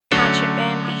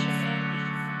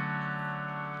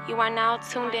You are now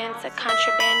tuned in to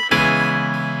Contraband.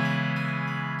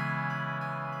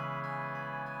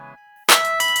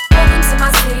 Welcome to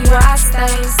my city where I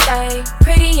stay.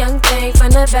 Pretty young thing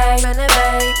from the bay.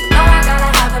 You know I gotta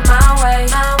have it my way.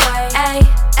 Ay,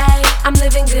 ay, I'm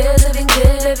living good. Welcome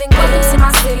to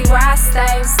my city where I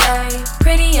stay.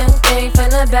 Pretty young thing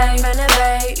from the bay.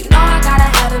 You know I gotta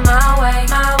have it my way.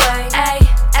 Ay,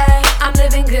 ay, I'm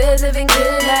living good.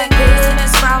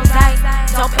 Miss Rosae,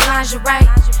 dope and lingerie.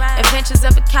 Adventures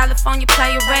of a California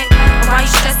player rate. And while you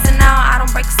stressing out, I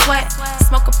don't break a sweat.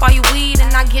 Smoke up all your weed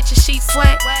and I get your sheets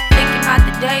wet. Thinking about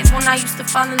the days when I used to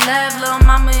fall in love. Little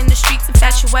mama in the streets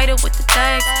infatuated with the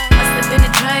thugs. Must have been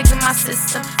the drugs in my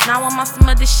system. Now I'm on some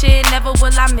other shit, never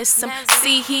will I miss him.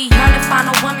 See, he yearn to find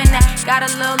a woman that got a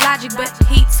little logic, but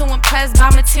he too impressed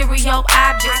by material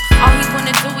objects. All he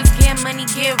wanna do is get money,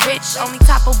 get rich. Only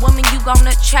type of woman you gon'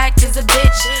 attract is a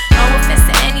bitch. No offense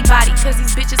to anybody, cause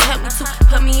these bitches help me to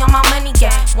put me on my money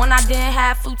game. When I didn't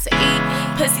have food to eat,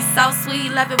 pussy so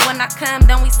sweet, love it when I come.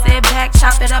 Then we sit back,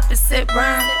 chop it up and sip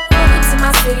run. Welcome to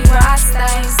my city where I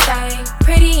stay.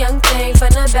 Pretty young thing from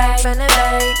the bay.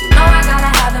 You know I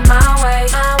gotta have it my way.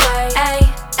 Ay,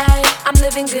 ay, I'm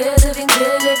living good. Welcome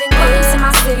to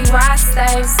my city where I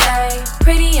stay.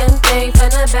 Pretty young thing from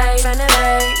the bay.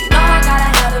 You know I gotta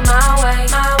have it my way.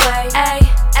 Ay,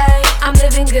 ay, I'm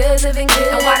living good. And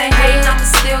while they hatin', I'ma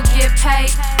still get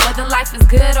paid. Whether life is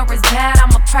good or it's bad,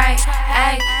 I'ma pray.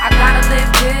 Ay, I gotta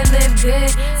live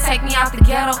good. Take me out the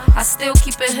ghetto, I still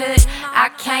keep it hood. I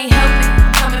can't help it,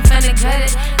 I'm coming from the gutter.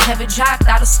 Never dropped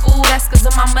out of school, that's cause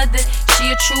of my mother.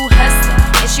 She a true hustler,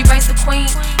 and she raised a queen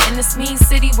in this mean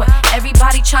city where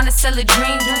everybody tryna sell a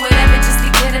dream. Do whatever just to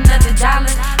get another dollar.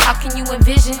 How can you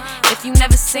envision if you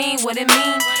never seen what it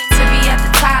means to be at the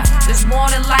top? There's more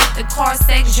to life than cars,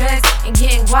 sex, drugs, and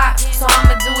getting guap. So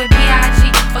I'ma do it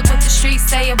B.I.G. Fuck what the streets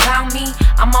say about me.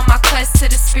 I'm on my quest to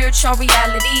the spiritual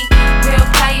reality. Real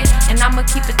player, and I'ma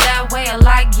keep it that way. I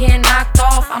like getting knocked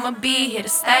off, I'ma be here to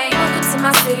stay. Welcome to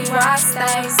my city where I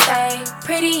stay.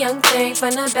 Pretty young thing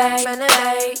from the bay.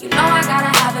 You know I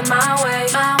gotta have it my way.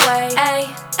 Ay,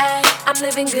 ay, I'm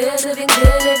living good. Welcome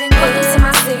to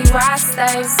my city where I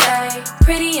stay.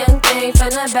 Pretty young thing from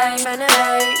the bay.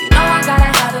 You know I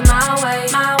gotta have it my way.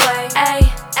 Ay,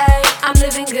 ay, I'm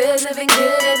living good. Welcome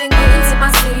to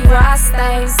my city where I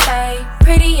stay.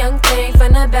 Pretty young thing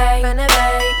from the bay.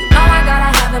 You know I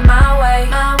gotta have it my way.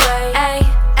 Ay,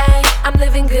 ay, I'm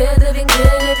living good. Welcome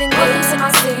to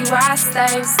my city where I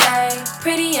stay.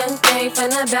 Pretty young thing from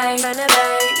the bay.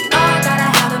 You know I gotta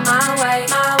have it my way.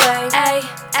 Ay,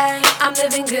 ay, I'm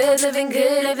living good.